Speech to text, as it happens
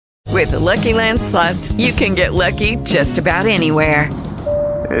With Lucky Land Slots, you can get lucky just about anywhere.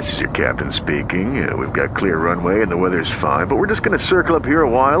 This is your captain speaking. We've got clear runway and the weather's fine, but we're just going to circle up here a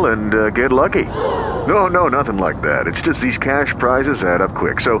while and get lucky. No, nothing like that. It's just these cash prizes add up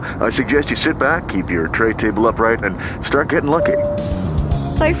quick. So I suggest you sit back, keep your tray table upright, and start getting lucky.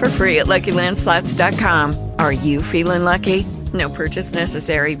 Play for free at LuckyLandSlots.com. Are you feeling lucky? No purchase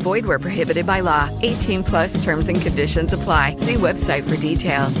necessary. Void where prohibited by law. 18 plus terms and conditions apply. See website for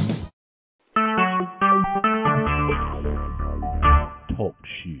details. Talk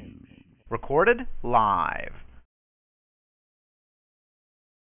shoes. Recorded live.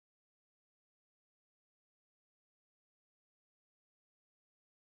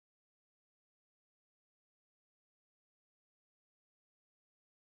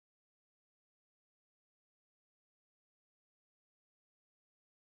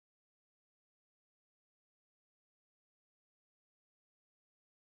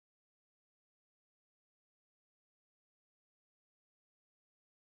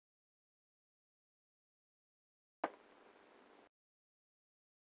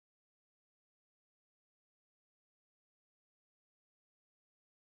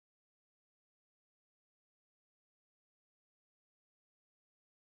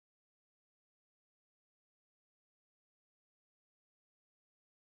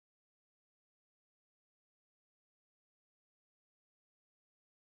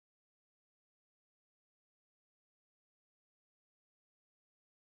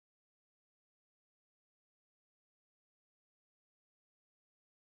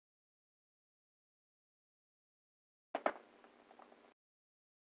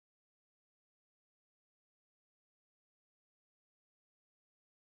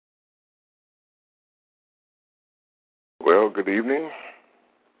 Well, good evening.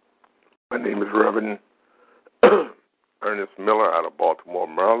 My name is Reverend Ernest Miller out of Baltimore,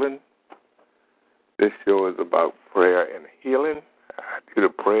 Maryland. This show is about prayer and healing. I do the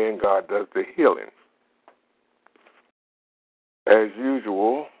praying, God does the healing. As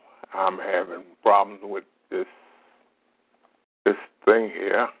usual, I'm having problems with this thing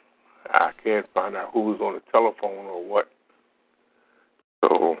here. I can't find out who's on the telephone or what.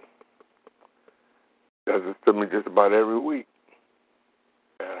 So, does this to me just about every week.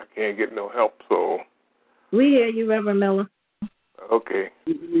 And I can't get no help, so. We hear you, Reverend Miller. Okay.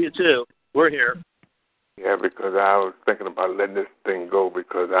 You too. We're here. Yeah, because I was thinking about letting this thing go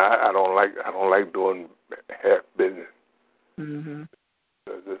because I don't like doing half business. Mm-hmm.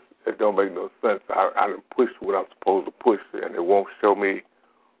 It don't make no sense. I done pushed what I'm supposed to push, and it won't show me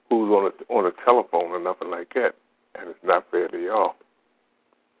who's on the telephone or nothing like that, and it's not fair to y'all.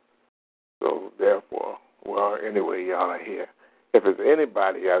 So therefore, well, anyway, y'all are here. If there's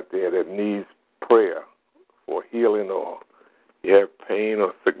anybody out there that needs prayer for healing or you have pain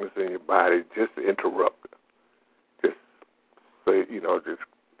or sickness in your body, just interrupt. Just say, just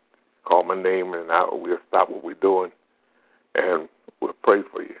call my name and we'll stop what we're doing and we'll pray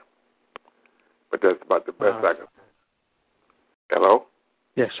for you. But that's about the best I can. Hello?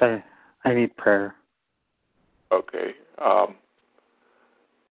 Yes, I need prayer. Okay.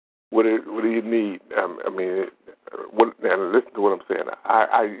 What do you need? Now listen to what I'm saying.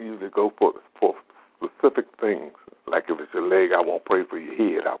 I usually go for specific things. Like if it's your leg, I won't pray for your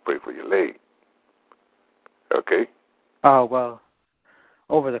head. I'll pray for your leg. Okay? Oh, well,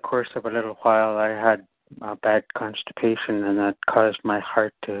 over the course of a little while, I had bad constipation, and that caused my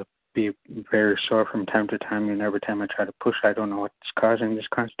heart to be very sore from time to time. And every time I try to push, I don't know what's causing this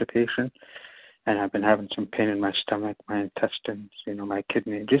constipation. And I've been having some pain in my stomach, my intestines, my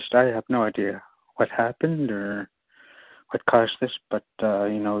kidney. I have no idea what happened or what caused this, but,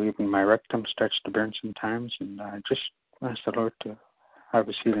 even my rectum starts to burn sometimes, and I just ask the Lord to have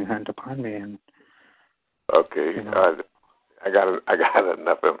His healing hand upon me. And okay, I got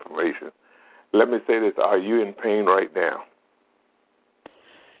enough information. Let me say this: are you in pain right now?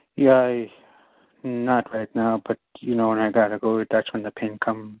 Yeah, not right now, but when I gotta go, that's when the pain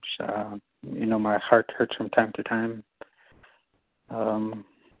comes. My heart hurts from time to time.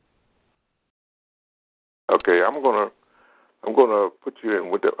 Okay, I'm gonna put you in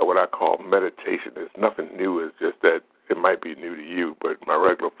with what I call meditation. It's nothing new. It's just that it might be new to you, but my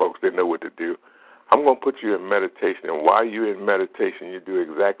regular folks, they know what to do. I'm gonna put you in meditation, and while you're in meditation, you do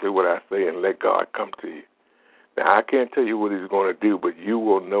exactly what I say and let God come to you. Now, I can't tell you what He's going to do, but you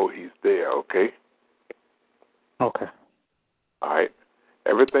will know He's there. Okay? Okay. All right.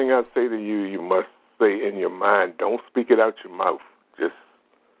 Everything I say to you, you must say in your mind. Don't speak it out your mouth. Just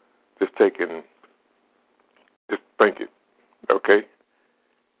think it. Okay?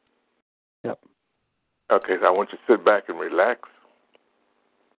 Yep. Okay, so I want you to sit back and relax.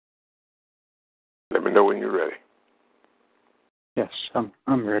 Let me know when you're ready. Yes, I'm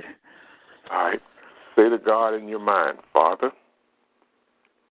ready. All right. Say to God in your mind, Father,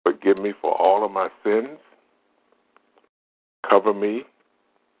 forgive me for all of my sins. Cover me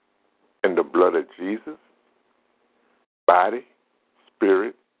in the blood of Jesus, body,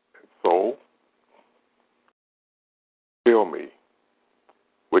 spirit, and soul. Fill me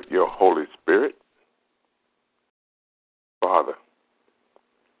with your Holy Spirit. Father,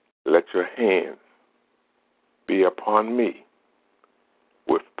 let your hands be upon me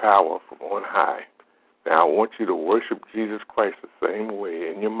with power from on high. Now, I want you to worship Jesus Christ the same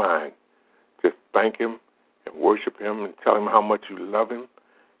way in your mind. Just thank him and worship him and tell him how much you love him.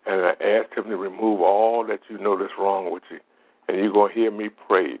 And I ask him to remove all that you know that's wrong with you. And you're going to hear me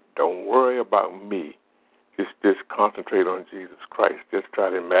pray. Don't worry about me. Just concentrate on Jesus Christ. Just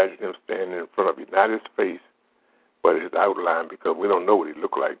try to imagine him standing in front of you. Not his face, but his outline, because we don't know what he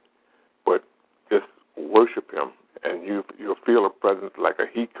looked like. But just worship him, and you'll feel a presence like a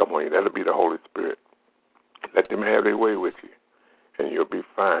heat come on you. That'll be the Holy Spirit. Let them have their way with you, and you'll be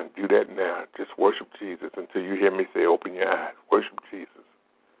fine. Do that now. Just worship Jesus until you hear me say, open your eyes. Worship Jesus.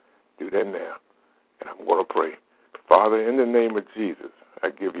 Do that now, and I'm going to pray. Father, in the name of Jesus, I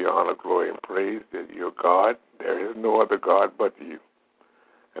give you honor, glory, and praise that you're God. There is no other God but you.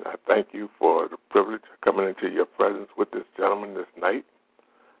 And I thank you for the privilege of coming into your presence with this gentleman this night.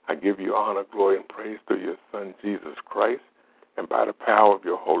 I give you honor, glory, and praise through your Son, Jesus Christ, and by the power of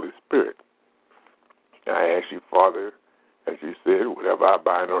your Holy Spirit. And I ask you, Father, as you said, whatever I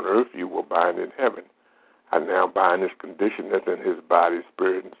bind on earth, you will bind in heaven. I now bind this condition that's in his body,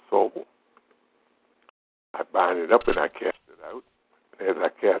 spirit, and soul. I bind it up and I cast it out. And as I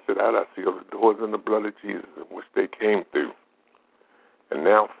cast it out, I seal the doors in the blood of Jesus in which they came through. And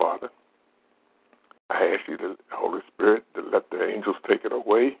now, Father, I ask you, the Holy Spirit, to let the angels take it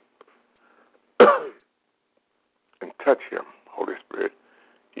away and touch him, Holy Spirit.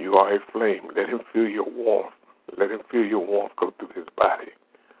 You are a flame. Let him feel your warmth. Let him feel your warmth go through his body.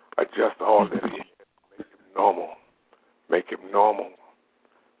 Adjust all that he has. Make him normal. Make him normal.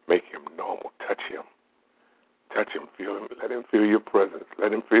 Make him normal. Touch him. Touch him. Feel him. Let him feel your presence.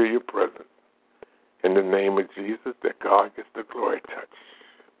 Let him feel your presence. In the name of Jesus, that God gets the glory. Touch.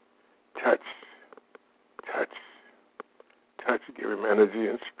 Touch. Touch. Touch. Give him energy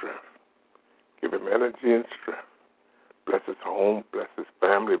and strength. Give him energy and strength. Bless his home. Bless his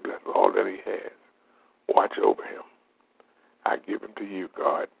family. Bless all that he has. Watch over him. I give him to you,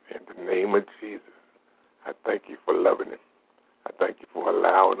 God, in the name of Jesus. I thank you for loving him. I thank you for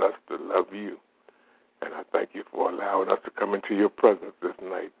allowing us to love you. And I thank you for allowing us to come into your presence this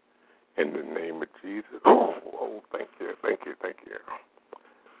night. In the name of Jesus. Oh, thank you, thank you, thank you.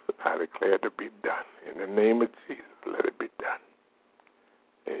 I declare it to be done. In the name of Jesus, let it be done.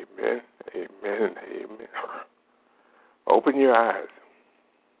 Amen, amen, and amen. Open your eyes.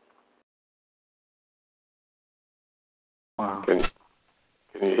 Wow. Can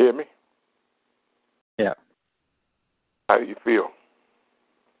you hear me? Yeah. How do you feel?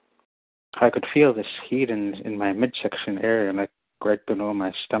 I could feel this heat in my midsection area, like right below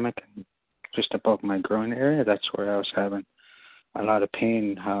my stomach and just above my groin area. That's where I was having a lot of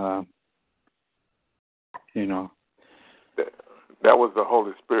pain, you know. That was the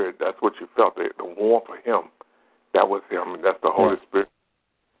Holy Spirit. That's what you felt, the warmth of him. That was him, and that's the Holy Spirit.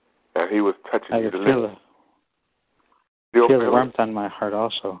 And he was touching you. I could feel the warmth on my heart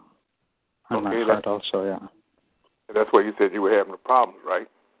also. On my heart also, yeah. And that's why you said you were having the problems, right?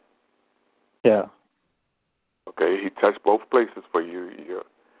 Yeah. Okay, he touched both places for you.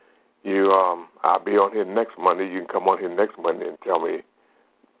 I'll be on here next Monday. You can come on here next Monday and tell me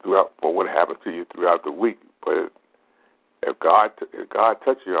for what happened to you throughout the week. But if God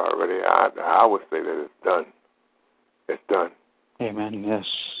touched you already, I would say that it's done. It's done. Amen. Yes,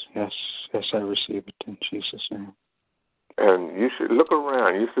 I receive it in Jesus' name. And you should look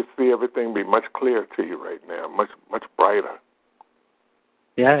around. You should see everything be much clearer to you right now, much brighter.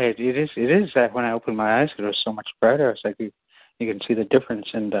 Yeah, it is that when I opened my eyes, it was so much brighter. It's like you can see the difference,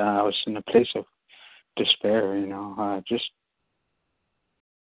 and I was in a place of despair, you know, just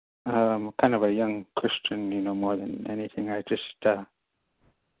kind of a young Christian, you know, more than anything. I just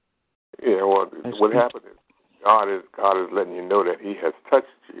what happened is God is letting you know that He has touched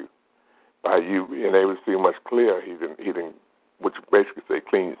you by you being able to see much clearer. He didn't, which basically say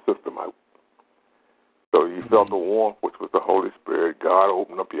clean your system out. So you felt the warmth, which was the Holy Spirit. God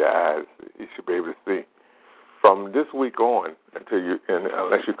opened up your eyes. You should be able to see. From this week on,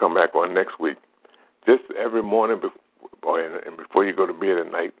 unless you come back on next week, just every morning and before you go to bed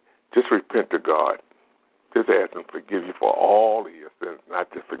at night, just repent to God. Just ask Him to forgive you for all of your sins,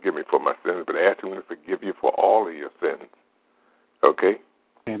 not just forgive me for my sins, but ask him to forgive you for all of your sins. Okay?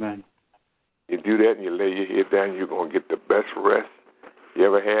 Amen. You do that and you lay your head down, you're going to get the best rest you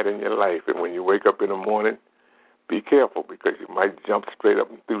ever had in your life. And when you wake up in the morning, be careful because you might jump straight up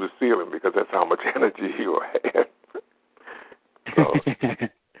and through the ceiling because that's how much energy you have. So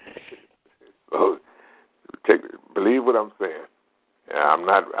believe what I'm saying. I'm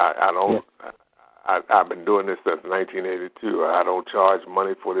not. I don't. Yeah. I've been doing this since 1982. I don't charge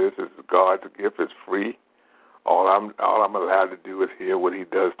money for this. It's God's gift. It's free. All I'm allowed to do is hear what He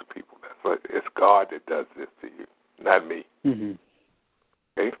does to people. That's what. It's God that does this to you, not me. Mm-hmm.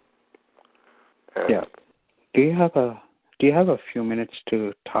 Okay. And yeah. Do you have a few minutes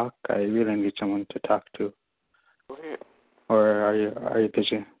to talk? I really need someone to talk to. Go ahead. Or are you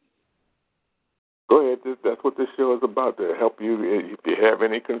busy? Go ahead. That's what this show is about, to help you if you have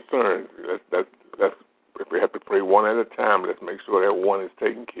any concerns. That's if we have to pray one at a time, let's make sure that one is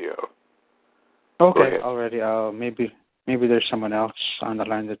taken care of. Okay, already. Maybe there's someone else on the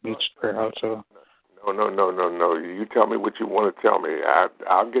line that needs prayer also. No. You tell me what you want to tell me.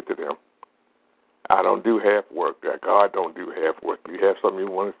 I'll get to them. I don't do half work. God don't do half work. If you have something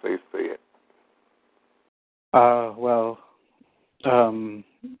you want to say, say it. I'm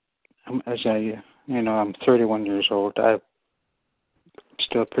 31 years old. I'm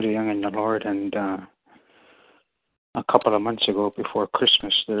still pretty young in the Lord, and a couple of months ago, before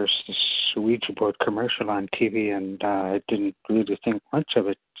Christmas, there's this Ouija board commercial on TV, and I didn't really think much of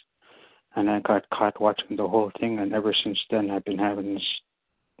it, and I got caught watching the whole thing, and ever since then, I've been having this,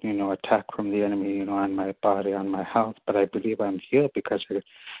 attack from the enemy, on my body, on my health, but I believe I'm healed because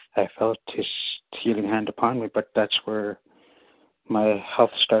I felt His healing hand upon me, but that's where my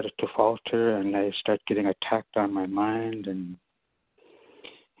health started to falter, and I started getting attacked on my mind, and,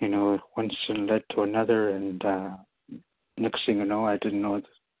 one thing led to another, and next thing you know, I didn't know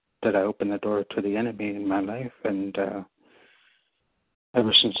that I opened the door to the enemy in my life, and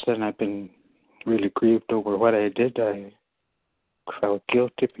ever since then, I've been really grieved over what I did. I felt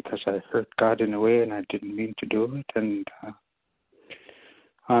guilty because I hurt God in a way, and I didn't mean to do it, and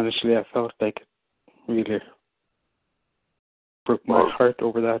honestly, I felt like it really broke my heart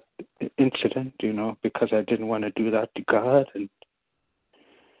over that incident, because I didn't want to do that to God. And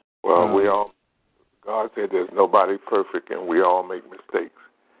God said there's nobody perfect, and we all make mistakes.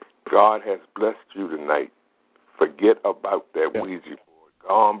 God has blessed you tonight. Forget about that Ouija board.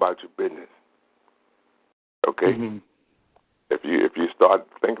 Go on about your business. Okay? Mm-hmm. If you start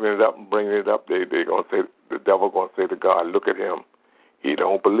thinking it up and bringing it up, they're gonna say, the devil gonna say to God, look at him. He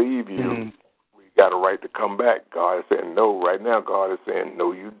don't believe you. Mm-hmm. We got a right to come back. God is saying no. Right now, God is saying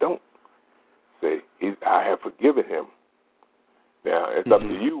no, you don't. Say, I have forgiven him. Now it's up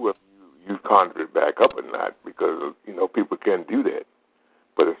to you if you conjure it back up or not, because people can do that.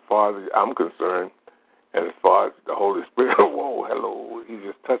 But as far as I'm concerned, and as far as the Holy Spirit, whoa, hello, He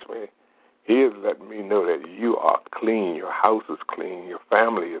just touched me. He is letting me know that you are clean. Your house is clean. Your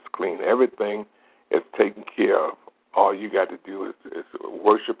family is clean. Everything is taken care of. All you got to do is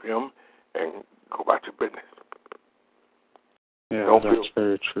worship Him and go about your business. Yeah, that's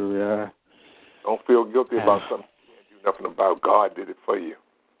very true, yeah. Don't feel guilty about something you can't do nothing about. God did it for you.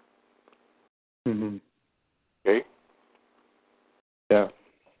 Mm-hmm. Okay? Yeah.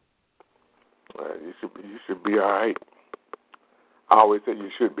 You should be all right. I always say you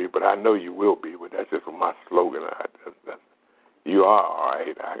should be, but I know you will be. But that's just my slogan. You are all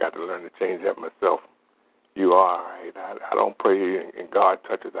right. I got to learn to change that myself. You are all right. I don't pray and God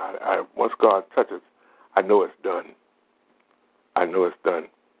touches. Once God touches, I know it's done. I know it's done.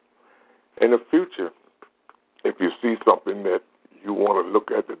 In the future, if you see something that you want to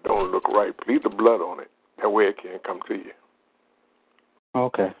look at that don't look right, plead the blood on it. That way it can't come to you.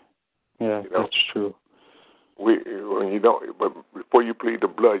 Okay. Yeah, that's true. When you don't, but before you plead the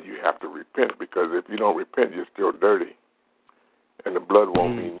blood, you have to repent, because if you don't repent, you're still dirty, and the blood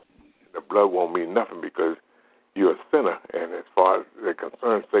won't mean nothing, because you're a sinner. And as far as they're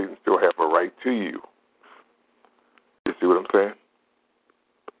concerned, Satan still have a right to you. You see what I'm saying?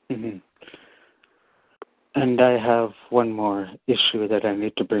 Mm-hmm. And I have one more issue that I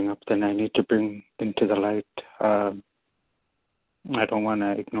need to bring up. Then I need to bring into the light. I don't want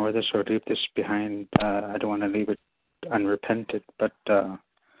to ignore this or leave this behind. I don't want to leave it unrepented. But,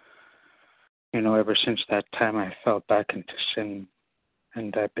 ever since that time, I fell back into sin.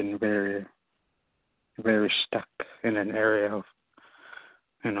 And I've been very, very stuck in an area of,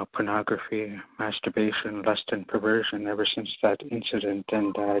 pornography, masturbation, lust, and perversion ever since that incident.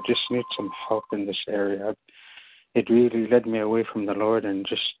 And I just need some help in this area. It really led me away from the Lord and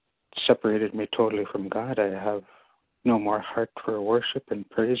just separated me totally from God. I have no more heart for worship and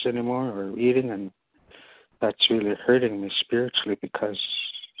praise anymore or eating, and that's really hurting me spiritually because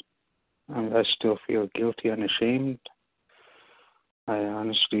I still feel guilty and ashamed. I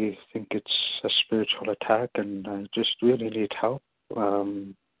honestly think it's a spiritual attack, and I just really need help.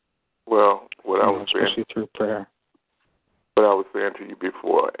 Well, what I was especially saying, through prayer. what I was saying to you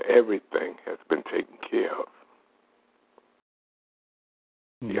before, everything has been taken care of.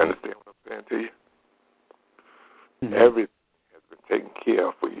 Mm-hmm. You understand what I'm saying to you? Mm-hmm. Everything has been taken care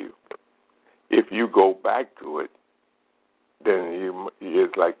of for you. If you go back to it, then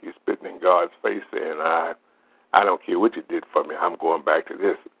it's like you're spitting in God's face saying, I don't care what you did for me, I'm going back to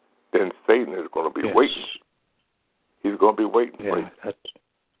this. Then Satan is going to be waiting. He's going to be waiting for you.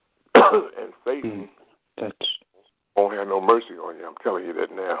 And Satan won't have no mercy on you. I'm telling you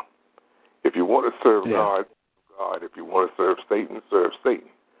that now. If you want to serve God. If you want to serve Satan, serve Satan.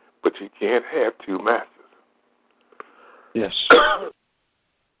 But you can't have two masters. Yes.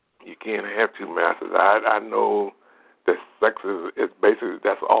 You can't have two masters. I know that sex is basically,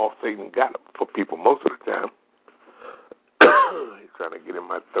 that's all Satan got for people most of the time. He's trying to get in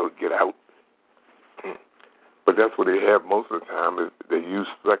my throat, get out. But that's what they have most of the time, is they use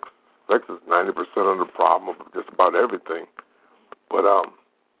sex. Sex is 90% of the problem of just about everything. But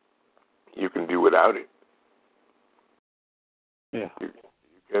you can do without it. Yeah. You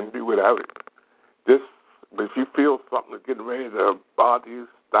can do without it. If you feel something is getting ready to bother you,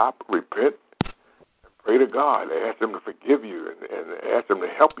 stop, repent, and pray to God. Ask Him to forgive you and ask Him to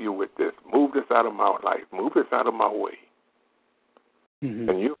help you with this. Move this out of my life. Move this out of my way. Mm-hmm.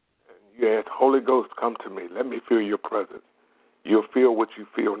 And you ask, Holy Ghost, come to me. Let me feel your presence. You'll feel what you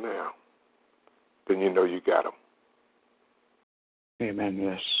feel now. Then you know you got Him. Amen,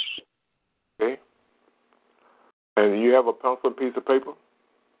 yes. Okay? And you have a pencil and piece of paper?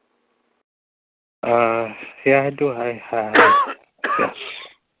 Yeah, I do. I have. Yes.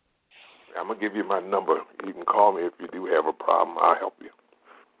 I'm going to give you my number. You can call me if you do have a problem. I'll help you.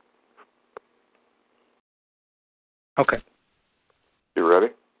 Okay. You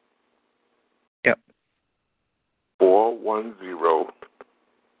ready? Yep.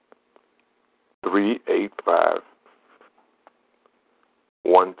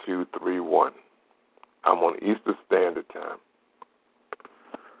 410-385-1231. I'm on Eastern Standard Time.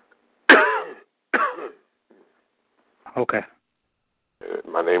 Okay.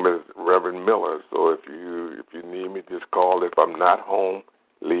 My name is Reverend Miller, so if you need me, just call. If I'm not home,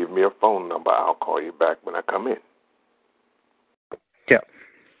 leave me a phone number. I'll call you back when I come in. Yeah.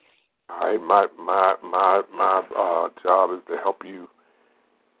 All right. My job is to help you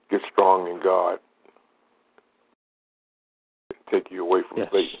get strong in God, take you away from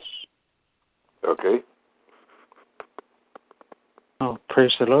Satan. Okay. Oh,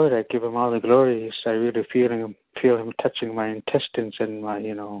 praise the Lord! I give Him all the glory. I really feel Him touching my intestines and my,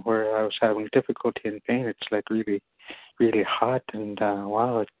 where I was having difficulty and pain. It's like really, really hot, and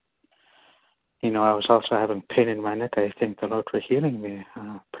wow. I was also having pain in my neck. I thank the Lord for healing me.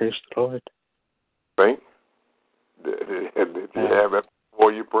 Praise the Lord. Thank. Did you have it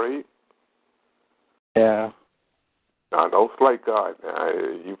before you prayed? Yeah. Now, don't slight God. Now,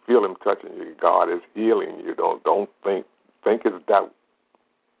 you feel Him touching you. God is healing you. Don't think it's doubt.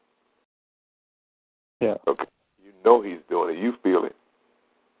 Yeah. Okay. You know He's doing it. You feel it.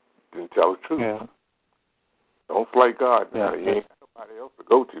 Then tell the truth. Yeah. Don't slight God. Now, you ain't got nobody else to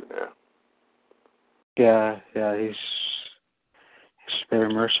go to now. Yeah. He's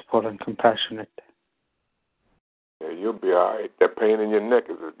very merciful and compassionate. Yeah, you'll be all right. That pain in your neck,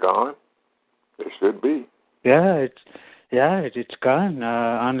 is it gone? It should be. Yeah, it's gone.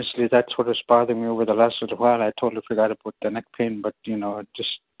 Honestly, that's what was bothering me over the last little while. I totally forgot about the neck pain, but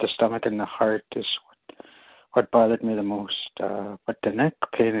just the stomach and the heart is what bothered me the most. But the neck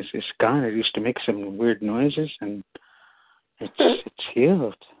pain is gone. It used to make some weird noises, and it's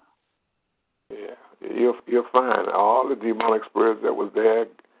healed. Yeah, you're fine. All the demonic spirits that was there,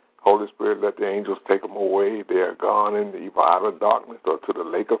 Holy Spirit, let the angels take them away. They are gone in either out of darkness or to the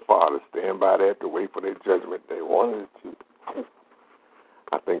lake of fire. Stand by there to wait for their judgment. They wanted to.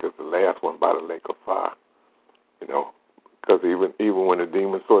 I think it's the last one by the lake of fire. Because even when the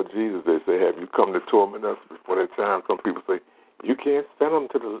demons saw Jesus, they say, "Have you come to torment us before their time?" Some people say, "You can't send them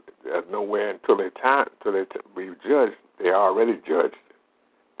to nowhere until their time, until they be judged. They are already judged.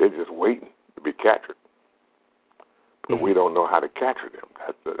 They're just waiting to be captured." But we don't know how to capture them.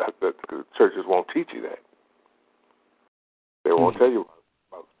 That's because churches won't teach you that. They won't tell you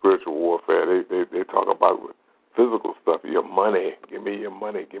about spiritual warfare. They talk about physical stuff. Your money, give me your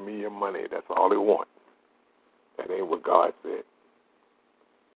money, give me your money. That's all they want. That ain't what God said.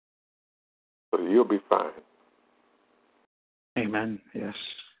 So you'll be fine. Amen. Yes.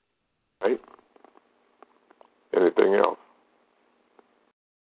 Right? Anything else?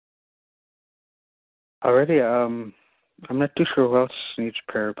 Already, I'm not too sure who else needs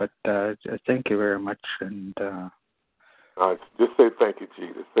prayer, but thank you very much. And just say thank you,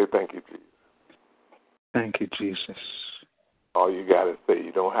 Jesus. Say thank you, Jesus. thank you, Jesus. All you got to say,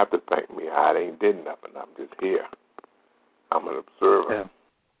 you don't have to thank me. I ain't did nothing. I'm just here. I'm an observer. Yeah.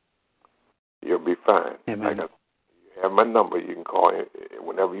 You'll be fine. Amen. You have my number. You can call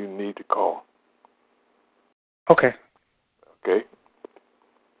whenever you need to call. Okay. Okay?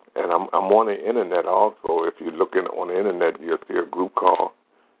 And I'm on the internet also. If you're looking on the internet, you'll see a group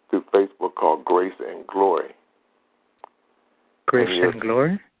through Facebook called Grace and Glory. Grace and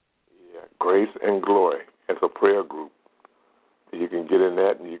Glory? Yeah, Grace and Glory. It's a prayer group. You can get in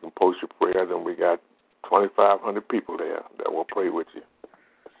that and you can post your prayers, and we got 2,500 people there that will pray with you.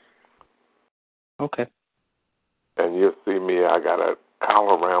 Okay. And you'll see me. I got a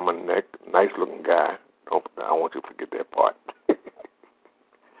collar around my neck, nice looking guy. I don't want you to forget that part.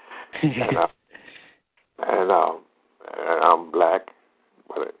 and I'm black,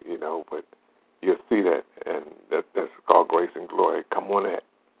 but you'll see that, and that's called Grace and Glory. Come on, that.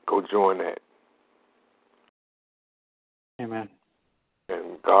 Go join that. Amen.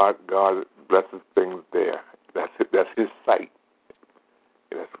 And God blesses things there. That's it. That's His site.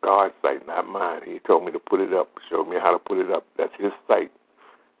 And that's God's site, not mine. He told me to put it up, showed me how to put it up. That's His site.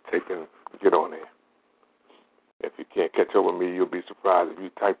 Get on there. If you can't catch up with me, you'll be surprised if you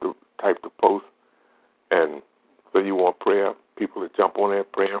type the post and so you want prayer, people to jump on there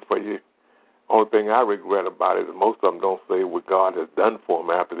praying for you. Only thing I regret about it is most of them don't say what God has done for them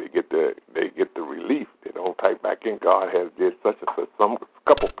after they get the relief. They don't type back in God has did such and such. Some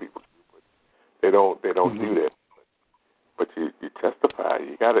couple people, they don't do that. But you testify.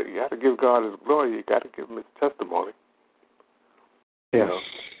 You gotta give God His glory. You gotta give Him His testimony. Yes.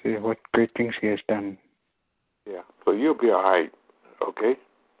 See what great things He has done. Yeah. So you'll be all right. Okay.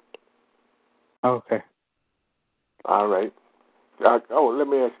 Okay. All right. Let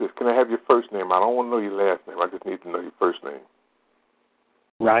me ask you this. Can I have your first name? I don't want to know your last name. I just need to know your first name.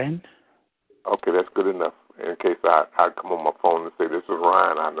 Ryan? Okay, that's good enough. In case I come on my phone and say, this is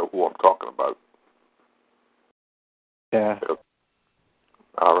Ryan, I know who I'm talking about. Yeah.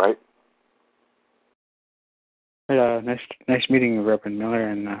 All right. Nice meeting you, Reverend Miller,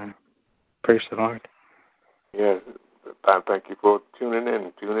 and praise the Lord. Yes. Thank you for tuning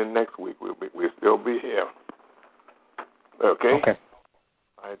in. Tune in next week. We'll still be here. Okay? Okay.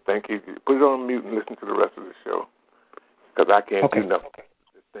 All right, thank you. Put it on mute and listen to the rest of the show. Because I can't do nothing.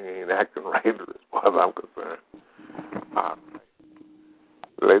 This thing ain't acting right as far as I'm concerned. All right.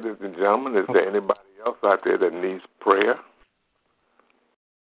 Ladies and gentlemen, is there anybody else out there that needs prayer,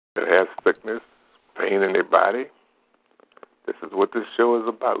 that has sickness, pain in their body? This is what this show is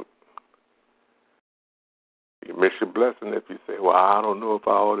about. You miss your blessing if you say, well, I don't know if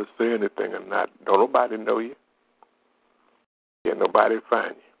I ought to say anything or not. Don't nobody know you. Can't nobody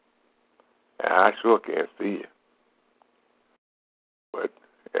find you. And I sure can't see you. But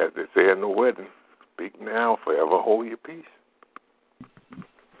as they say in the wedding, speak now, forever hold your peace.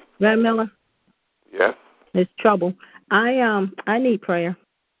 Red Miller? Yes? It's trouble. I need prayer.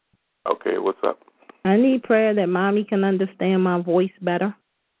 Okay, what's up? I need prayer that Mommy can understand my voice better.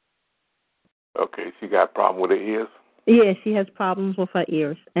 Okay, she got a problem with her ears? Yeah, she has problems with her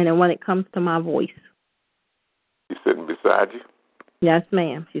ears. And then when it comes to my voice. She's sitting beside you? Yes,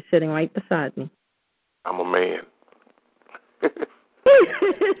 ma'am. She's sitting right beside me. I'm a man.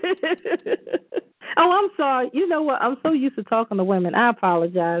 Oh, I'm sorry. You know what? I'm so used to talking to women. I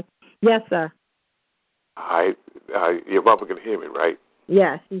apologize. Yes, sir. All right. Your mother can hear me, right?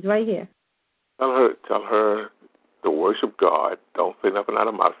 Yes, she's right here. Tell her to worship God. Don't say nothing out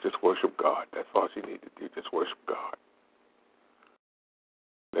of her mouth. Just worship God. That's all she needs to do. Just worship God.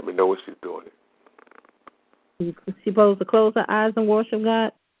 Let me know when she's doing it. She's supposed to close her eyes and worship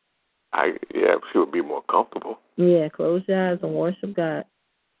God? Yeah, she would be more comfortable. Yeah, close your eyes and worship God.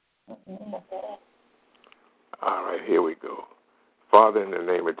 All right, here we go. Father, in the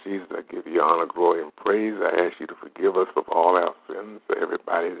name of Jesus, I give you honor, glory, and praise. I ask you to forgive us of all our sins, for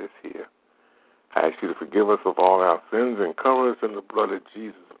everybody that's here. I ask you to forgive us of all our sins and cover us in the blood of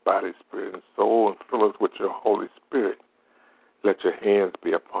Jesus, body, spirit, and soul, and fill us with your Holy Spirit. Let your hands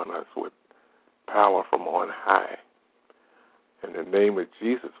be upon us with power from on high. In the name of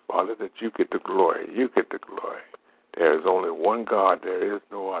Jesus, Father, that you get the glory. You get the glory. There is only one God. There is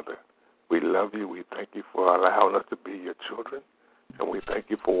no other. We love you. We thank you for allowing us to be your children. And we thank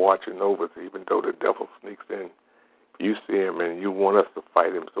you for watching over us, even though the devil sneaks in. You see him and you want us to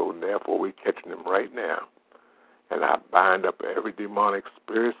fight him, so therefore we're catching him right now. And I bind up every demonic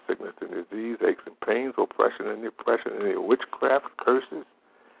spirit, sickness and disease, aches and pains, oppression and depression, any witchcraft, curses,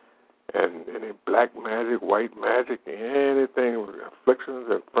 and any black magic, white magic, anything,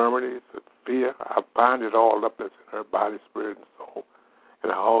 afflictions, infirmities, fear. I bind it all up that's in her body, spirit, and soul.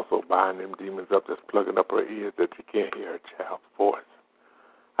 And I also bind them demons up that's plugging up her ears that she can't hear her child's voice.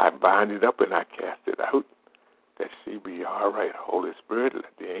 I bind it up and I cast it out, that she be all right. Holy Spirit, let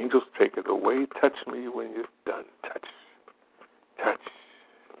the angels take it away. Touch me when you're done. Touch, touch,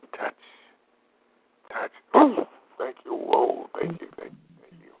 touch, touch. Oh, thank you. Whoa, thank you, thank you,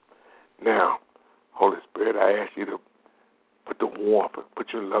 thank you. Now, Holy Spirit, I ask you to put the warmth,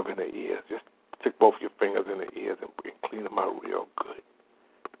 put your love in the ears. Just stick both your fingers in the ears and clean them out real good.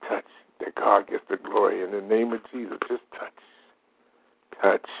 Touch, that God gets the glory. In the name of Jesus, just touch,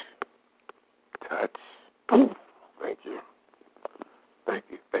 touch, touch. Oh, thank you. Thank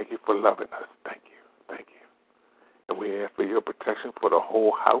you. Thank you for loving us. Thank you. Thank you. And we ask for your protection for the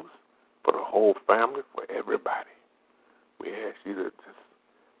whole house, for the whole family, for everybody. We ask you to just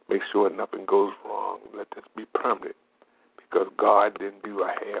make sure nothing goes wrong. Let this be permanent, because God didn't do a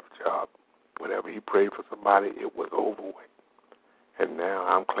half job. Whenever he prayed for somebody, it was over with. And now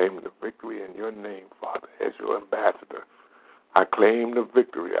I'm claiming the victory in your name, Father, as your ambassador. I claim the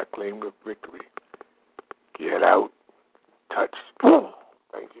victory. I claim the victory. Get out. Touch.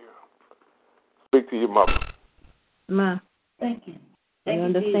 Thank you. Speak to your mother. Ma. Thank you. You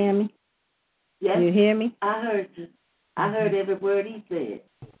understand me? Yes. You hear me? I heard you. I heard every word he said.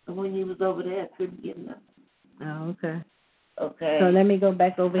 And when you was over there, I couldn't get nothing. Oh, okay. Okay. So let me go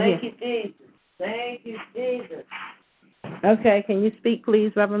back over here. Thank you, Jesus. Thank you, Jesus. Okay, can you speak,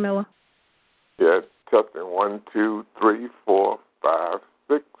 please, Reverend Miller? Yes, testing 1, 2, 3, 4, 5,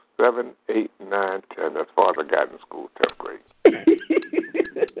 6, 7, 8, 9, 10. As far as I got in school, 10th grade.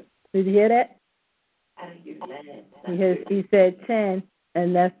 Did you hear that? I didn't hear that. He said 10,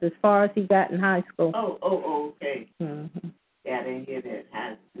 and that's as far as he got in high school. Oh, okay. Mm-hmm. Yeah, I didn't hear that.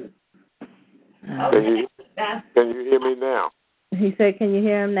 High school. Can you hear me now? He said, can you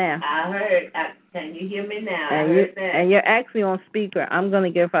hear him now? I heard. Can you hear me now? I heard that. And you're actually on speaker. I'm going to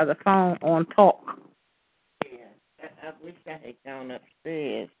give her the phone on talk. Yeah. I wish I had gone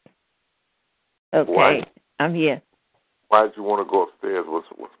upstairs. Okay. Why? I'm here. Why did you want to go upstairs? What's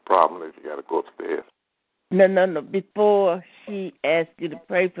the problem if you got to go upstairs? No. Before she asked you to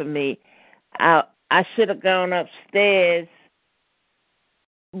pray for me, I should have gone upstairs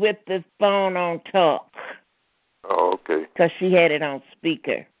with the phone on talk. Oh, okay. Because she had it on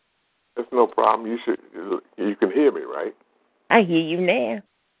speaker. That's no problem. You can hear me, right? I hear you now.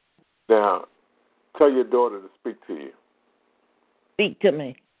 Now, tell your daughter to speak to you. Speak to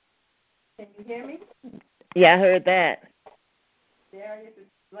me. Can you hear me? Yeah, I heard that. Darius is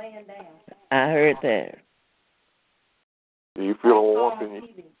laying down. I heard that. Do you feel a warmth in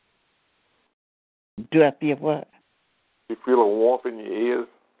you? Do I feel what? You feel a warmth in your ears,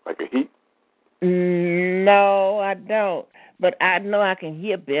 like a heat? No, I don't. But I know I can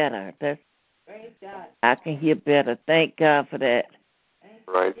hear better. Praise God. I can hear better. Thank God for that.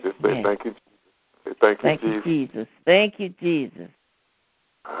 Right. Just say thank you. Say thank you, Jesus. Thank you, Jesus.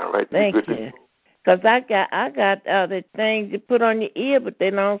 All right. Thank you. Because I got other things you put on your ear, but they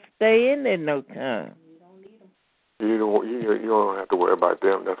don't stay in there no time. You don't have to worry about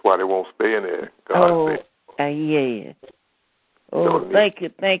them. That's why they won't stay in there. God said. Yeah. Oh, thank you.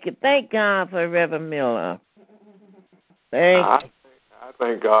 Thank God for Reverend Miller. I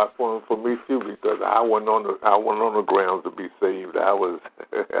thank God for me too, because I wasn't on the grounds to be saved. I was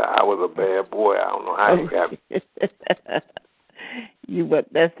a bad boy. I don't know how he got me.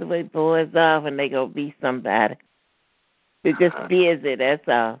 That's the way boys are when they go be somebody. They're just busy. That's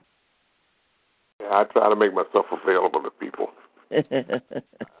all. Yeah, I try to make myself available to people.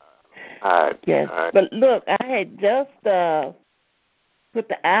 Yes, but look, I had just put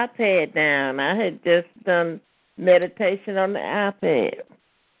the iPad down. I had just done meditation on the iPad.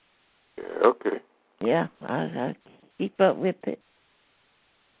 Yeah, okay. Yeah, I keep up with it.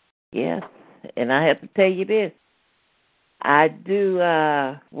 Yes, and I have to tell you this. I do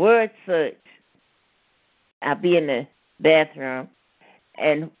word search. I'll be in the bathroom,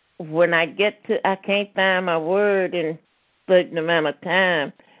 and when I can't find my word in a certain amount of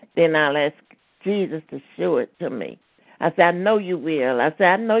time, then I'll ask Jesus to show it to me. I said, I know you will. I said,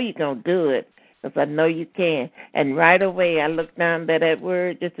 I know you're going to do it, because I know you can. And right away, I looked down at that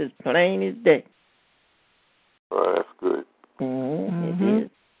word just as plain as day. Oh, that's good. Mm-hmm. It is.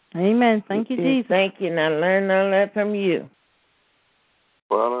 Amen. Thank you, Jesus. Thank you, and I learned all that from you.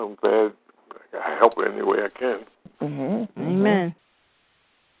 Well, I'm glad I help any way I can. Mm-hmm. Amen.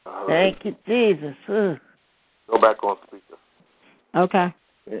 All Thank right. you, Jesus. So Go back on speaker. Okay.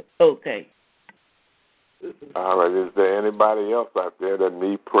 Okay. All right. Is there anybody else out there that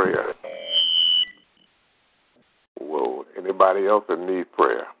need prayer? Whoa. Anybody else that need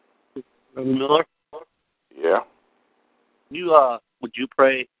prayer? Brother Miller, Yeah. would you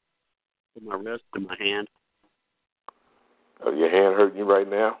pray for my wrist and my hand? Your hand hurting you right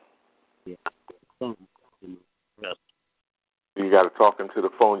now? Yeah. Thumb and my wrist. You got to talk into the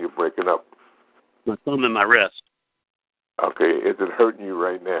phone. You're breaking up. My thumb and my wrist. Okay. Is it hurting you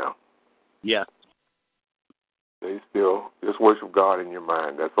right now? Yeah. Stay still. Just worship God in your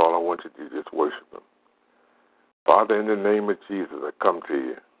mind. That's all I want you to do. Just worship Him. Father, in the name of Jesus, I come to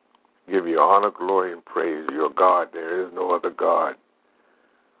you. Give you honor, glory, and praise. You're God. There is no other God.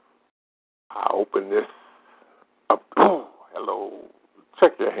 I open this up. Hello.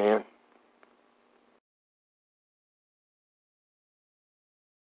 Check your hand.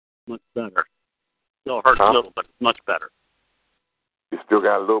 Much better. Still hurts a little, but it's much better. You still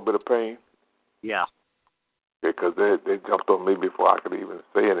got a little bit of pain? Yeah. Because they jumped on me before I could even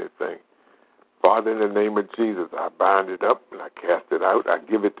say anything. Father, in the name of Jesus, I bind it up and I cast it out. I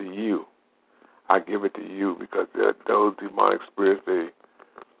give it to you. I give it to you because those demonic spirits,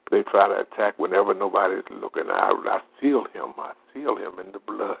 they try to attack whenever nobody's looking out. I seal him. I seal him in the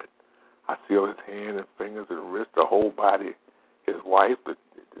blood. I seal his hand and fingers and wrist, the whole body, his wife,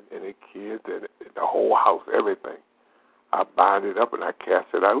 any kids, and the whole house, everything. I bind it up and I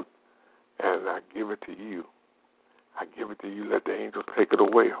cast it out and I give it to you. I give it to you. Let the angels take it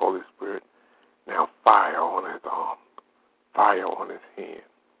away, Holy Spirit. Now fire on his arm. Fire on his hand.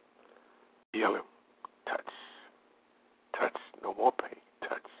 Heal him. Touch. Touch. No more pain.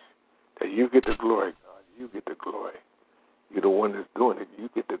 Touch. That you get the glory, God. You get the glory. You're the one that's doing it. You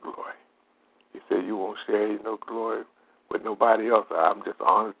get the glory. You say you won't share no glory with nobody else. I'm just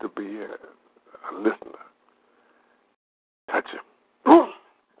honored to be a listener. Touch him.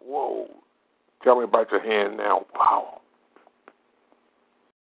 Whoa. Tell me about your hand now. Wow.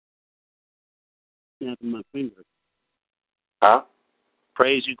 Snapping my fingers. Huh?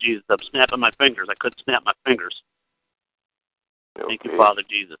 Praise you, Jesus. I'm snapping my fingers. I couldn't snap my fingers. Okay. Thank you, Father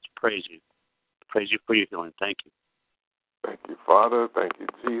Jesus. Praise you. Praise you for your healing. Thank you. Thank you, Father. Thank you,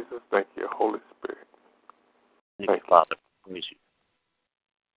 Jesus. Thank you, Holy Spirit. Thank you, Father. Praise you.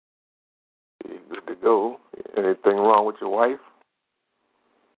 You're good to go. Anything wrong with your wife?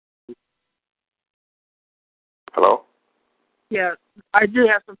 Hello? Yeah, I do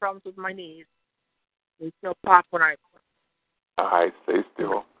have some problems with my knees. They still pop when I... All right, stay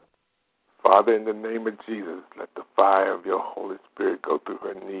still. Father, in the name of Jesus, let the fire of your Holy Spirit go through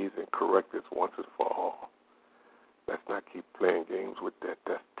her knees and correct this once and for all. Let's not keep playing games with that.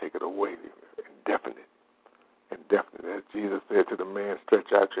 Let's take it away. Indefinite. Indefinite. As Jesus said to the man,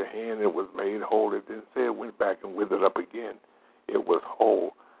 stretch out your hand. It was made whole. It didn't say it went back and withered up again. It was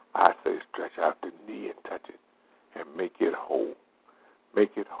whole. I say stretch out the knee and touch it and make it whole.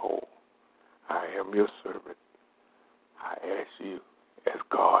 Make it whole. I am your servant. I ask you as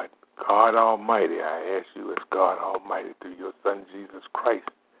God, God Almighty, I ask you as God Almighty through your Son Jesus Christ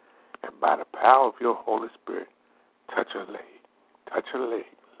and by the power of your Holy Spirit, touch her leg. Touch her leg.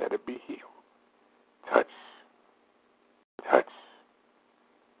 Let it be healed. Touch. Touch.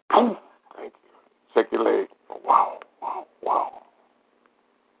 Boom. Thank you. Check your leg. Wow. Wow. Wow.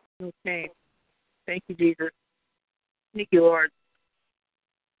 Okay. Thank you, Jesus. Thank you, Lord.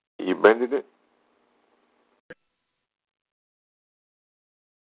 You bended it?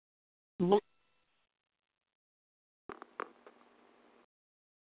 Look.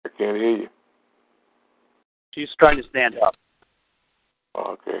 I can't hear you. She's trying to stand up.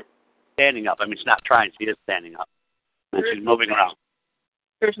 Okay. Standing up. I mean, she's not trying. She is standing up. And she's moving around.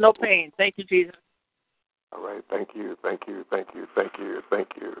 There's no pain. Thank you, Jesus. All right. Thank you. Thank you. Thank you. Thank you. Thank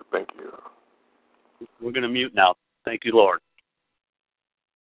you. Thank you. We're going to mute now. Thank you, Lord.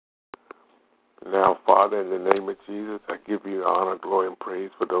 Now, Father, in the name of Jesus, I give you honor, glory, and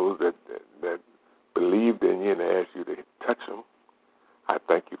praise for those that believed in you and asked you to touch them. I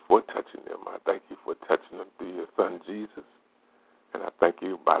thank you for touching them. I thank you for touching them through your Son, Jesus. And I thank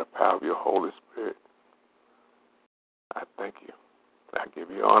you by the power of your Holy Spirit. I thank you. I give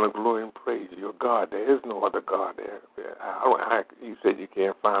you honor, glory, and praise. You're God. There is no other God there. You said you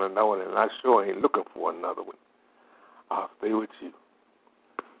can't find another one, and I sure ain't looking for another one. I'll stay with you.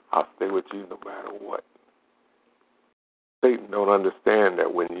 I'll stay with you no matter what. Satan don't understand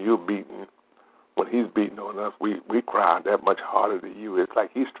that when you're beaten, when he's beating on us, we cry that much harder than you. It's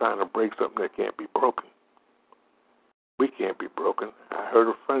like he's trying to break something that can't be broken. We can't be broken. I heard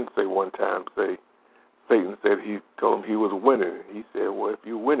a friend say one time, Satan said he told him he was winning. He said, well, if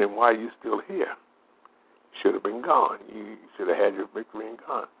you're winning, why are you still here? should have been gone. You should have had your victory and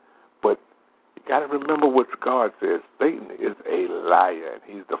gone. But you got to remember what God says. Satan is a liar, and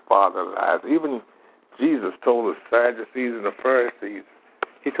he's the father of lies. Even Jesus told the Sadducees and the Pharisees,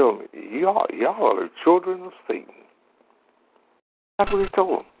 he told them, y'all are the children of Satan. That's what he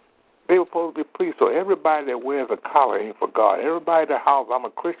told them. They were supposed to be priests. So everybody that wears a collar ain't for God. Everybody that house, I'm a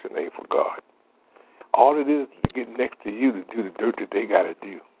Christian, ain't for God. All it is to get next to you to do the dirt that they got to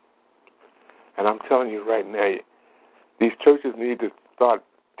do. And I'm telling you right now, these churches need to start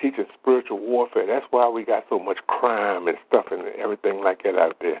teaching spiritual warfare. That's why we got so much crime and stuff and everything like that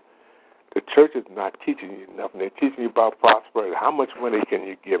out there. The church is not teaching you nothing. They're teaching you about prosperity. How much money can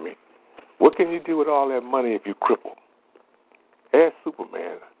you give me? What can you do with all that money if you cripple? Ask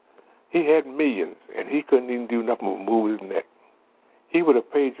Superman. He had millions, and he couldn't even do nothing but move his neck. He would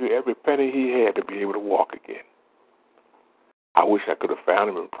have paid you every penny he had to be able to walk again. I wish I could have found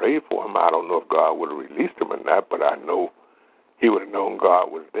him and prayed for him. I don't know if God would have released him or not, but I know he would have known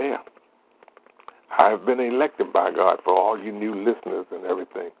God was there. I have been elected by God, for all you new listeners and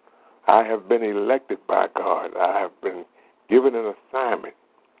everything. I have been elected by God. I have been given an assignment,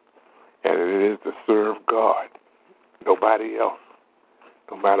 and it is to serve God, nobody else.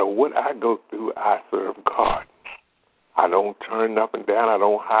 No matter what I go through, I serve God. I don't turn up and down. I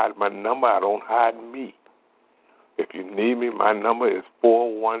don't hide my number. I don't hide me. If you need me, my number is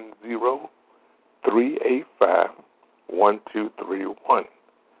 410-385-1231.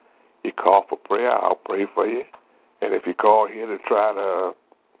 You call for prayer, I'll pray for you. And if you call here to try to,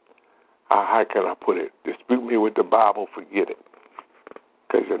 how can I put it, dispute me with the Bible, forget it.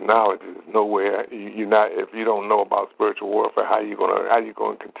 Because your knowledge is nowhere. You're not. If you don't know about spiritual warfare, how you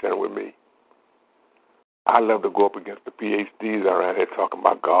gonna contend with me? I love to go up against the PhDs around here talking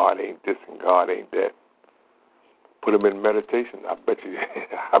about God ain't this and God ain't that. Put them in meditation. I bet you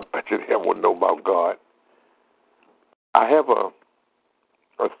they won't know about God. I have a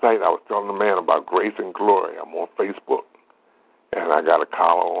site I was telling the man about, Grace and Glory. I'm on Facebook, and I got a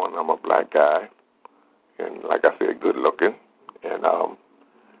collar on. I'm a black guy, and like I said, good looking. And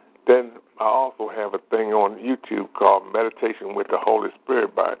then I also have a thing on YouTube called Meditation with the Holy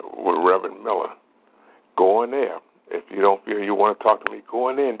Spirit with Reverend Miller. Go in there. If you don't feel you want to talk to me, go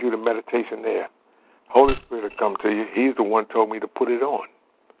in there and do the meditation there. Holy Spirit will come to you. He's the one who told me to put it on.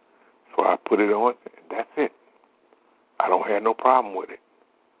 So I put it on, and that's it. I don't have no problem with it.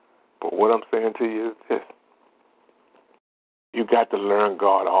 But what I'm saying to you is this. You got to learn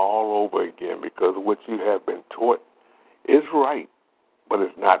God all over again, because what you have been taught is right, but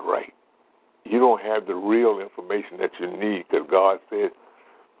it's not right. You don't have the real information that you need, because God said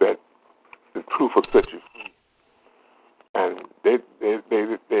that the truth will set you free. And they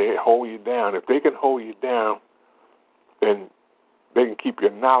hold you down. If they can hold you down, then they can keep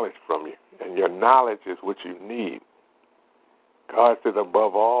your knowledge from you. And your knowledge is what you need. God said,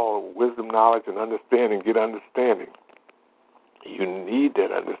 above all, wisdom, knowledge, and understanding, get understanding. You need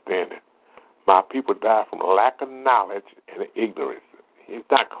that understanding. My people die from lack of knowledge and ignorance. He's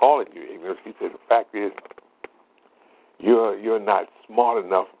not calling you ignorance. He said the fact is you're not smart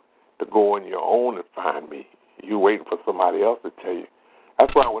enough to go on your own and find me. You're waiting for somebody else to tell you.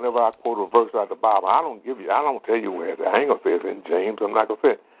 That's why whenever I quote a verse out of the Bible, I don't tell you where it's at. I ain't going to say it's in James. I'm not going to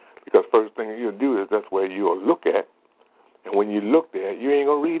say it. Because first thing you'll do is that's where you'll look at. And when you look there, you ain't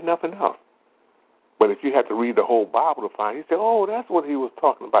going to read nothing else. But if you have to read the whole Bible to find it, you say, oh, that's what he was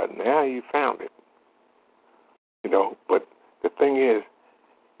talking about. Now you found it. But the thing is,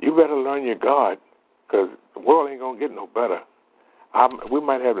 you better learn your God, because the world ain't going to get no better. We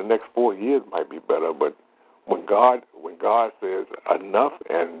might have the next 4 years might be better, but when God says enough,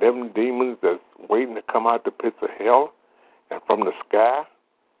 and them demons that's waiting to come out the pits of hell and from the sky,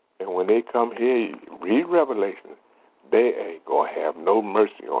 and when they come here, you read Revelation, they ain't going to have no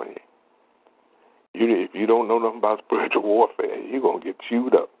mercy on you. If you don't know nothing about spiritual warfare, you're going to get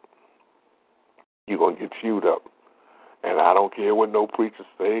chewed up. You're going to get chewed up. And I don't care what no preacher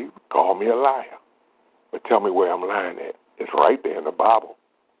say, call me a liar. But tell me where I'm lying at. It's right there in the Bible.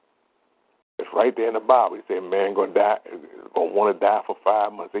 It's right there in the Bible. He said, man going to want to die for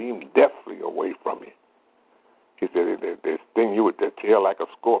 5 months, even deathly away from you. He said, they sting you with their tail like a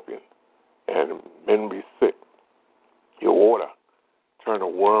scorpion, and men be sick. Your water turn a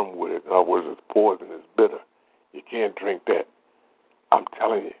worm with it. In other words, it's poison, it's bitter. You can't drink that. I'm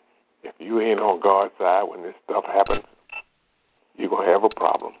telling you, if you ain't on God's side when this stuff happens, you're going to have a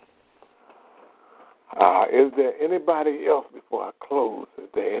problem. Is there anybody else, before I close, is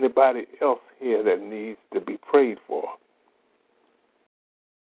there anybody else here that needs to be prayed for?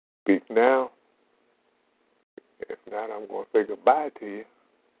 Speak now. If not, I'm going to say goodbye to you.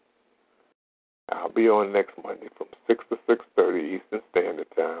 I'll be on next Monday from 6 to 6:30 Eastern Standard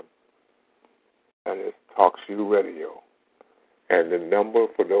Time. And it's Talk Shoe Radio. And the number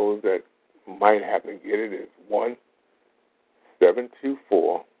for those that might have to get it is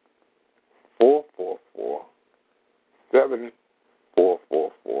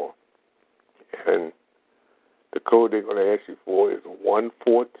 1-724-444-7444. And the code they're going to ask you for is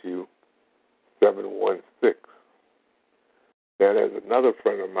 142716. Now, there's another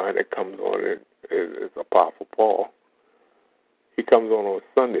friend of mine that comes on, is Apostle Paul. He comes on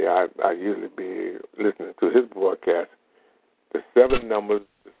Sunday. I usually be listening to his broadcast. The 7 numbers,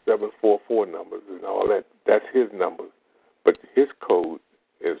 the 744 numbers, and all that, that's his numbers. But his code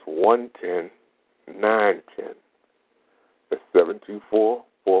is 110910. That's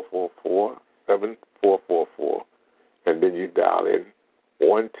 724-444-7444. And then you dial in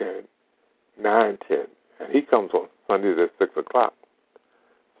 110910. And he comes on Sundays at 6 o'clock.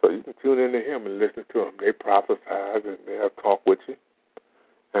 So you can tune in to him and listen to him. They prophesize and they'll talk with you.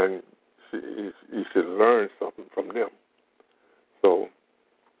 And you should learn something from them. So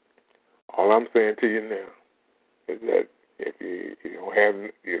all I'm saying to you now is that if you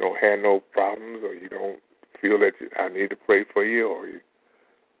don't have no problems, or you don't feel that I need to pray for you, or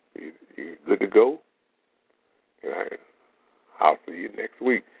you're good to go, I'll see you next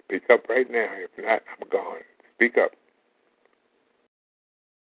week. Speak up right now. If not, I'm gone. Speak up.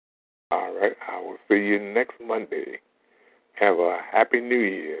 All right. I will see you next Monday. Have a happy New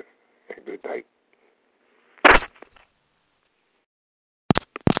Year and good night.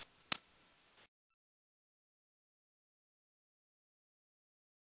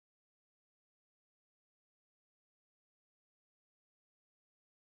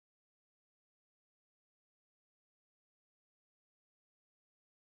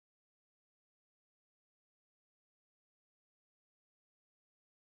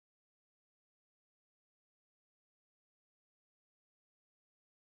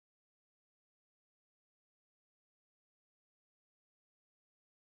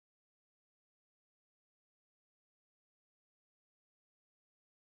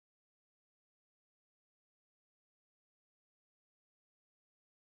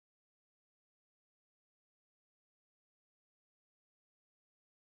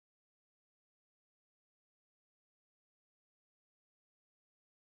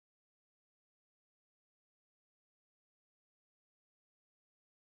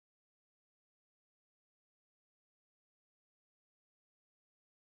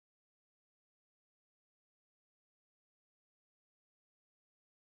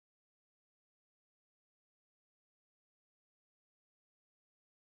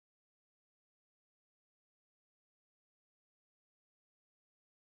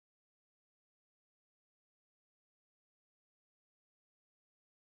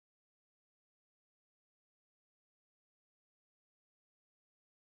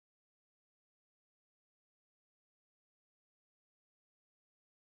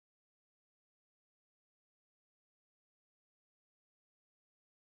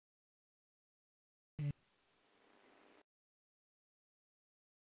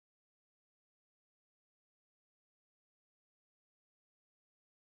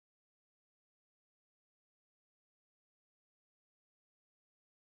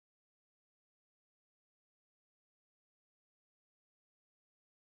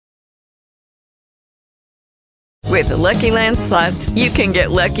 With the Lucky Land Slots, you can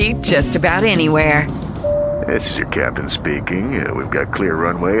get lucky just about anywhere. This is your captain speaking. We've got clear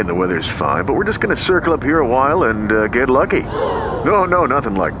runway and the weather's fine, but we're just going to circle up here a while and get lucky. No,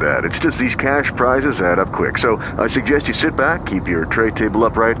 nothing like that. It's just these cash prizes add up quick. So I suggest you sit back, keep your tray table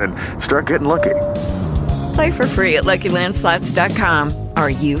upright, and start getting lucky. Play for free at LuckyLandSlots.com.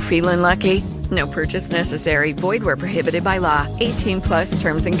 Are you feeling lucky? No purchase necessary. Void where prohibited by law. 18+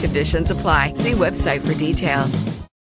 terms and conditions apply. See website for details.